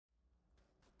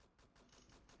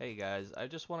Hey guys, I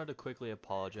just wanted to quickly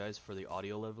apologize for the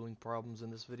audio leveling problems in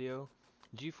this video.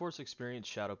 GeForce Experience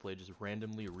Shadowplay just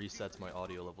randomly resets my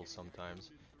audio levels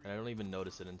sometimes, and I don't even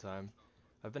notice it in time.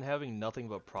 I've been having nothing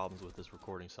but problems with this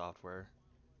recording software.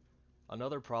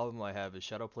 Another problem I have is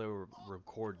Shadowplay will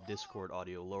record Discord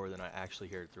audio lower than I actually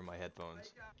hear it through my headphones.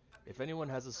 If anyone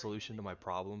has a solution to my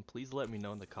problem, please let me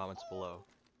know in the comments below.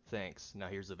 Thanks, now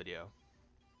here's the video.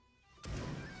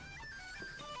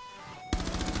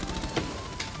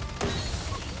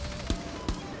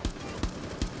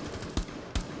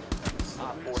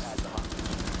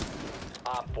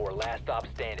 Op 4, last stop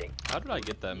standing. How did I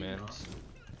get that, man?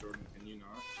 Jordan, can you not?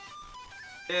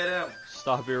 Get him!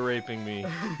 Stop ear raping me.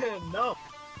 No!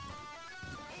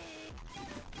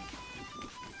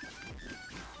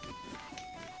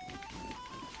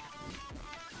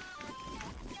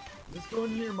 Let's go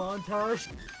in here, montage.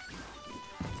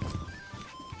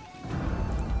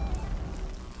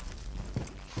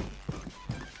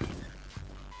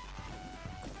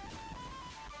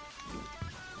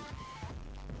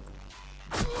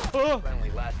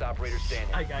 Friendly, last operator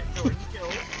standing. I got Jordan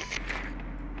killed.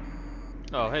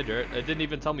 Oh, hey Jarrett. It didn't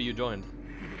even tell me you joined.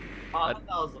 Oh, I thought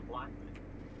that was a blind.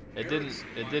 It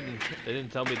didn't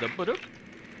tell me the boop.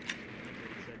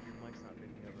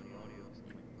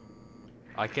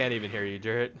 I can't even hear you,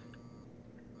 Jarrett.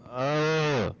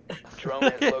 Drone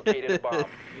has located a bomb.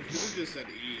 You should've just said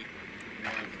E.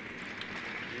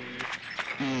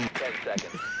 10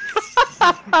 seconds.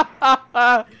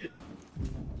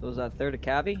 So is that third a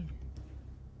cabbie?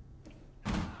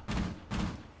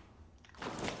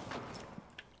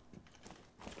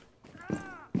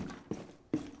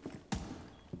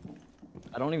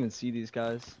 I don't even see these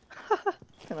guys.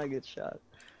 Can I get shot?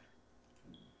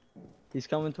 He's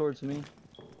coming towards me.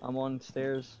 I'm on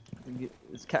stairs.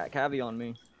 It's cabbie on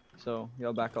me. So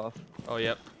y'all back off. Oh,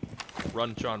 yep.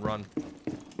 Run, Sean, run.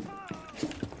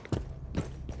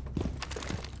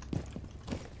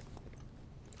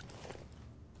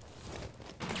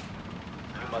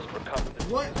 You must recover the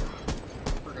What?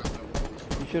 Forgot that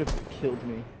was. You should have killed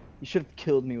me. You should have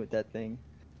killed me with that thing.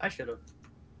 I should have.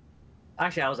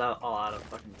 Actually, I was all out of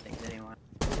fucking things anyway.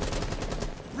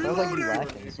 Sounds like you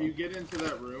lacking If you get into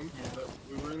that room that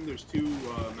we were in, there's two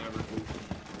Maverick boots.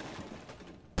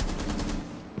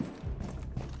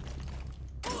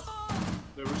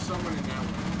 There was someone in that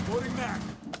one. Loading back.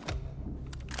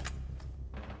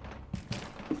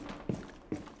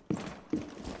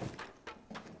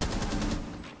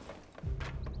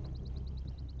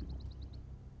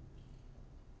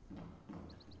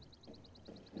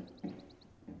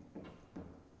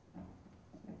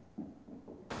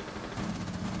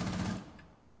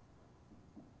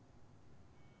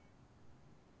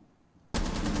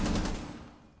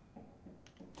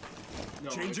 No,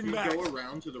 Changing if you back. go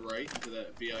around to the right into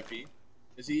that VIP.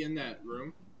 Is he in that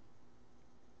room?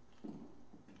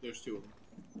 There's two of them.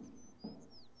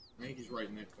 I think he's right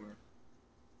in that corner.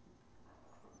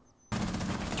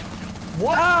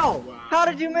 Wow! Wow. How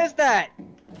did you miss that?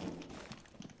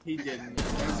 He didn't.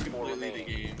 That's completely the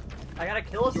game. I gotta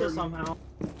kill us Jordan. somehow.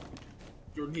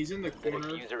 Jordan, he's in the corner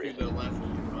diffuser to is- the left.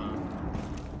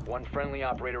 one friendly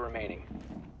operator remaining.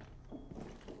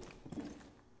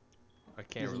 I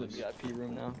can't He's in the really. VIP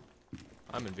room now.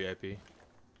 I'm in VIP.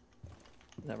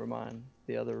 Never mind.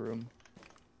 The other room.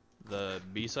 The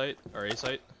B site or A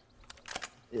site?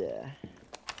 Yeah.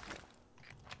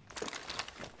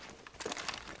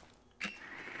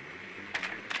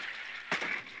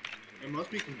 It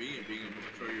must be convenient being able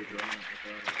to throw your drone out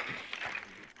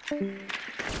without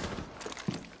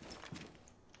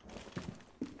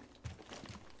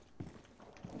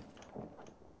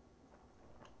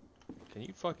Can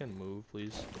you fucking move,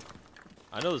 please?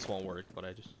 I know this won't work, but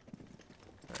I just.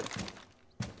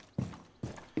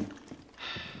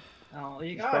 Oh,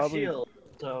 you It's got probably- a shield,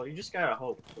 so you just gotta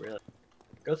hope, really.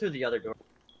 Go through the other door.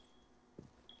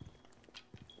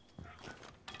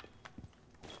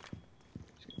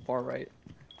 Far right.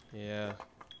 Yeah.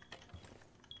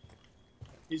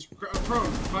 He's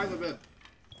prone by the bed.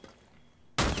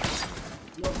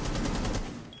 Nope.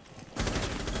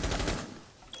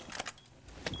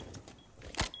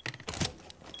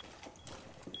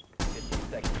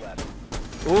 Seconds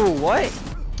left. Ooh, what?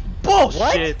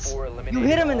 Bullshit! 4 You eliminated.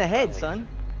 hit him in the all head, friendlies. son.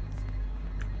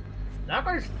 That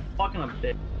guy's fucking a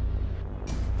bitch.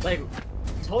 Like,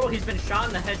 total, he's been shot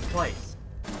in the head twice.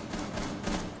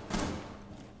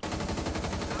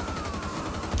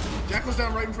 Jack was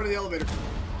down right in front of the elevator.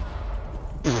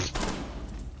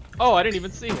 Oh, I didn't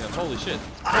even see him. Holy shit.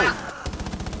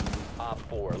 Op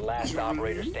 4, last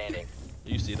operator standing.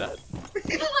 You see that?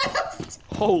 He left!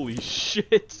 Holy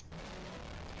shit.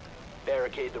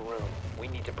 Barricade the room. We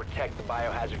need to protect the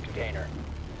biohazard container.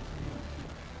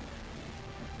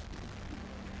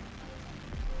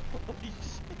 Holy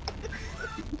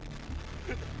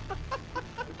shit.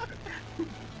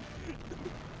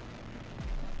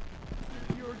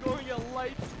 You were going at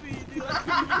light speed, dude. I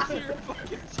couldn't even see your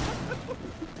fucking shadow.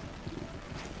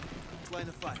 Line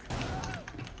of fire.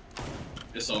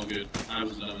 It's all good. I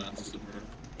was done at the super.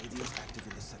 AD is active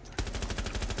in the center.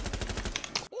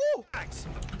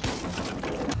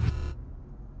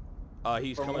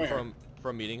 He's From coming where?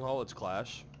 from meeting hall. It's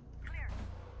Clash.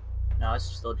 No, it's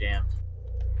still jammed.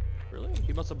 Really?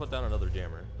 He must have put down another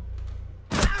jammer.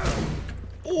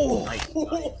 Oh! Nice.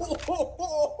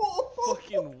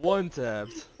 Fucking one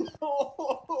tapped.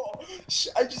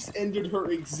 I just ended her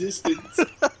existence.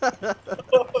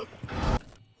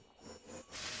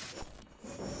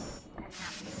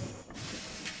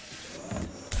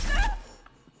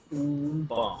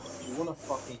 Bomb. You wanna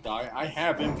fucking die? I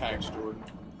have impacts, Jordan.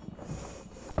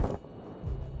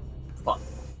 Fuck.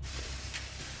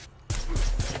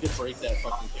 I did break that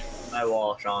fucking camera. My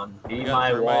wall, Sean. I Be got my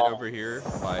thermite wall. over here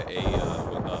by a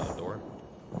door.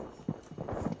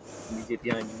 Let me get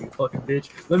behind you, you fucking bitch.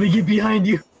 Let me get behind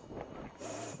you.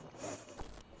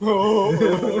 One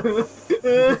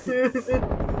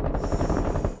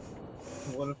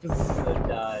of us is gonna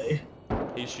die.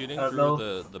 He's shooting I don't through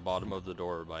know. the bottom of the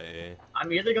door by A.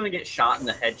 I'm either gonna get shot in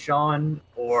the head, Sean,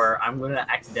 or I'm gonna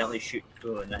accidentally shoot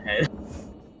you in the head.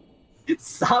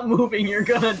 Stop moving, you're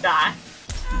gonna die.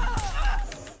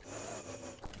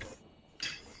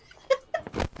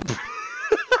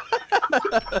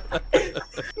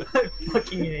 I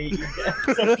fucking hate you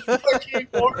guys. Fucking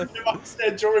Jordan, if I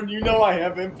said, Jordan, you know I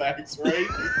have impacts, right?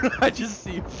 I just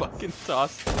see you fucking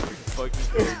toss fucking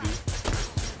Kobe.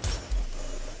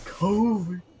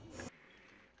 Kobe.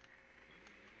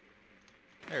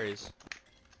 There he is.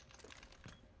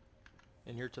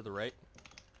 In here to the right.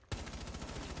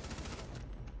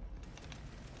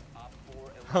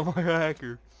 I'm like a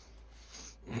hacker.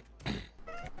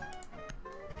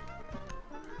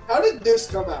 How did this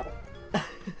come out?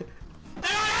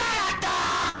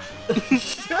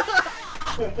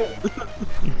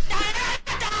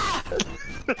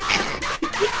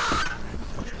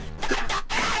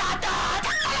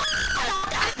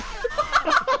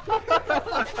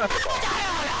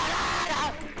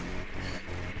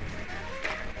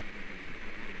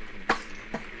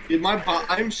 Dude,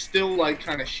 I'm still like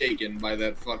kind of shaken by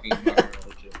that fucking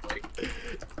viral shit. Like,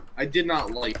 I did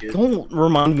not like it. Don't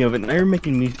remind me of it. Now you're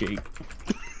making me shake.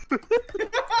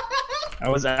 I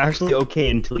was actually okay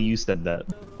until you said that.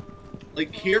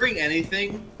 Like, hearing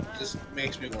anything just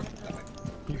makes me want to die.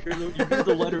 You hear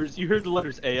the letters. You heard the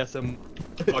letters ASM.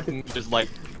 Fucking just like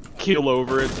keel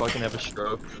over and fucking have a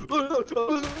stroke.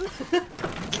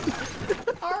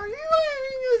 Are you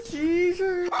having a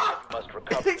seizure? Must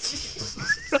recover.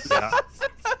 Yeah.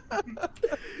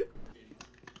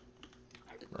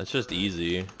 That's just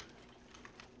easy.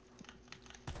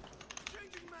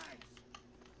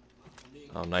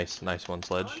 Oh, nice one, I wouldn't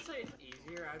Sledge. say it's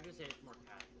easier, I would just say it's more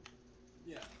casual.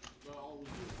 Yeah, but all we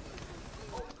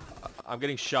do I'm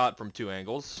getting shot from two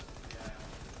angles.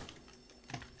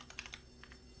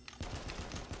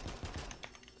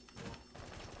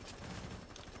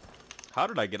 How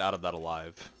did I get out of that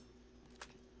alive?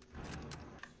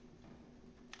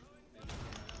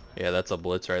 Yeah, that's a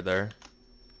blitz right there.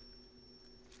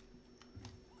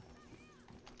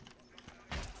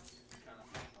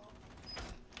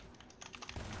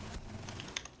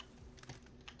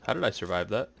 How did I survive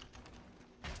that?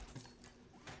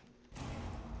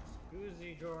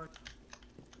 Uzi, Jordan.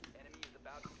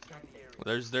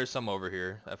 There's some over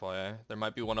here, FYI. There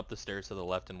might be one up the stairs to the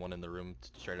left and one in the room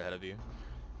straight ahead of you.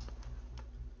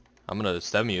 I'm gonna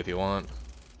stem you if you want.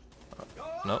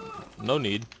 Nope, no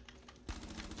need.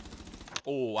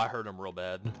 Oh, I hurt him real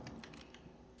bad. Oh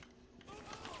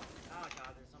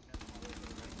god, there's something all over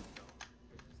the right, so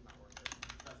it's just not worth it.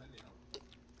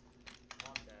 Oh,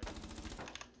 I'm dead.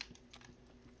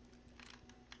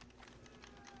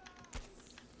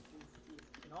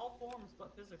 In all forms but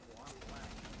physical, I'm fine.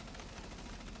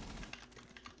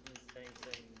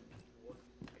 Saying, what?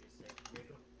 I just say,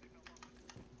 nigga.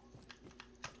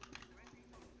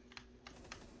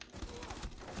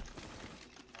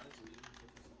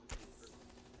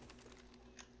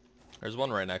 There's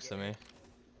one right next to me.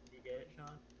 You get it,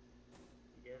 Sean?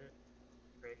 You get it?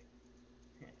 Great.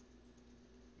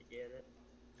 You get it?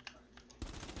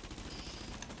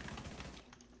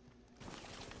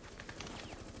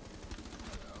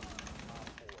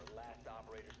 Last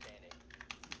operator standing.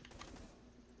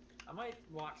 I might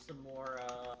watch some more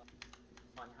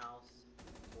Funhouse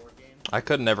board game. I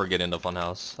could never get into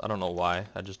Funhouse. I don't know why.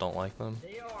 I just don't like them.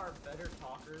 They are better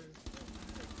talkers than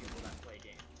like, people that play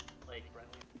games. Like,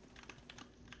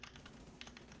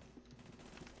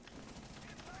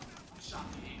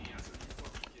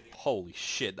 Holy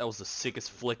shit, that was the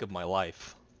sickest flick of my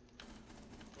life.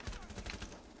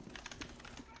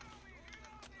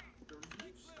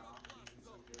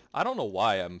 I don't know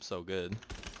why I'm so good.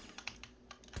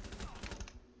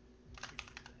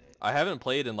 I haven't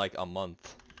played in like a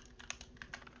month.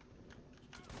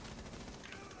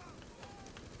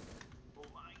 oh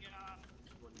my god.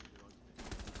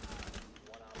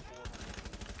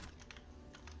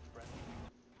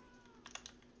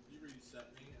 You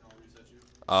reset me and I'll reset you.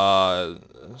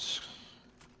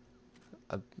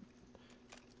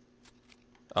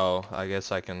 Oh, I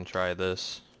guess I can try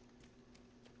this.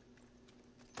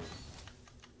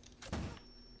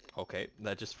 Okay,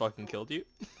 that just fucking killed you.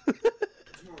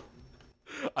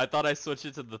 I thought I switched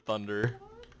it to the thunder.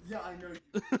 Yeah, I know you.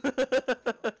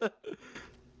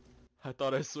 I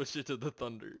thought I switched it to the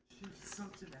thunder. You're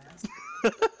such an ass.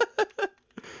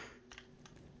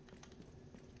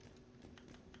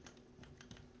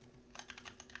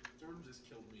 Jordan just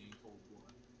killed me in cold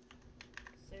blood.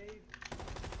 Save.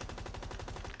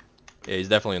 Yeah, he's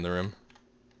definitely in the room.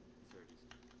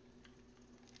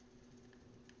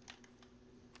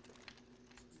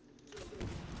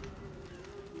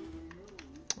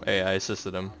 Hey, I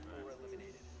assisted him.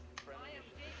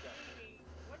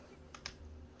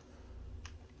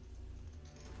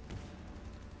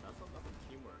 That's some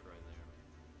teamwork right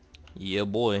there. Yeah,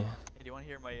 boy. Hey, do you want to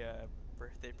hear my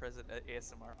birthday present at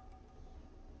ASMR?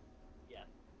 Yeah.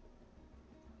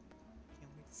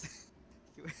 Can't wait to see.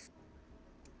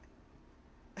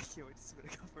 I can't wait to see what I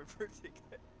got for my birthday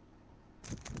gift.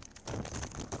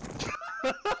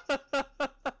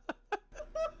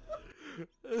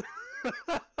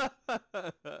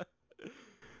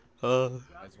 I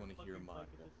just want to hear my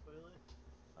ASMR.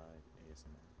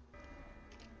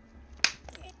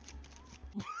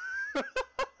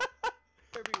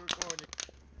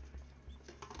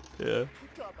 Yeah.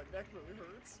 God, my neck really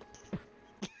hurts.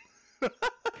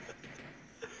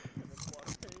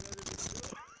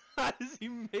 How does he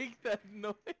make that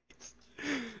noise?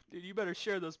 Dude, you better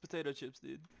share those potato chips,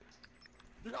 dude.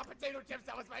 They're not potato chips,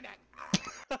 that was my neck.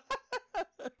 Are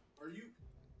you?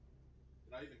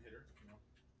 Did I even hit her? No.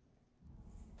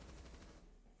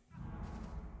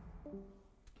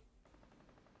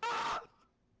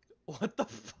 What the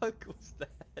fuck was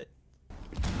that?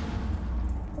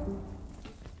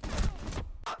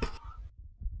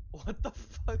 What the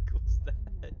fuck was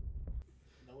that?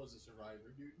 Noah's a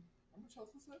survivor, dude. How much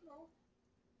health is that, Noah?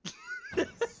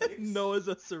 Noah's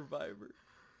a survivor.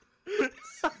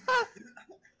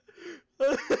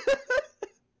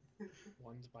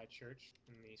 One's by church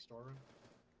in the storeroom.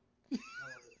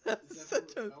 That's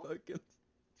such a fucking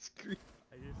scream.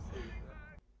 I just saved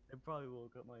that. It probably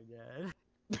woke up my dad.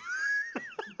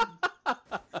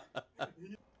 I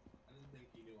didn't think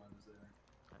he knew I was there.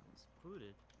 I was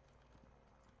booted.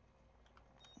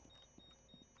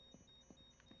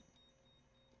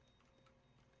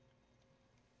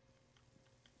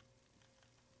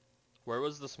 Where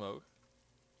was the smoke?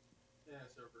 Yeah,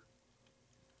 server.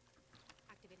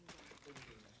 Activating What was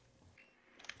in there?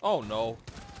 Oh no.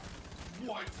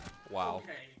 What? Wow.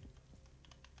 Okay.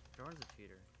 Jordan's a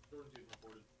cheater. Jordan dude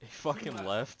reported. He fucking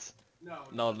left? No.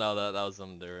 No, that was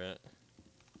him doing it.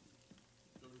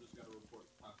 Jordan just got a report.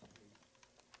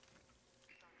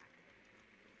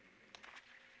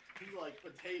 He like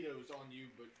potatoes on you,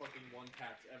 but fucking one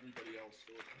taps everybody else.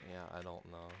 Yeah, I don't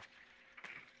know.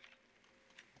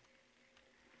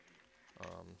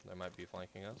 They might be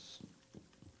flanking us.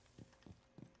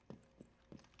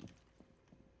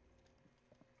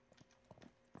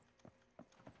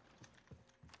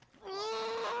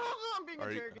 I'm being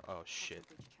Are you? interrogated. Oh shit.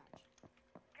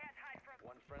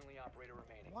 One friendly operator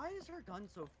remaining. Why is her gun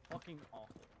so fucking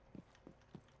awful?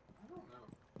 I don't know.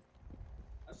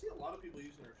 I see a lot of people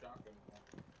using their shotgun.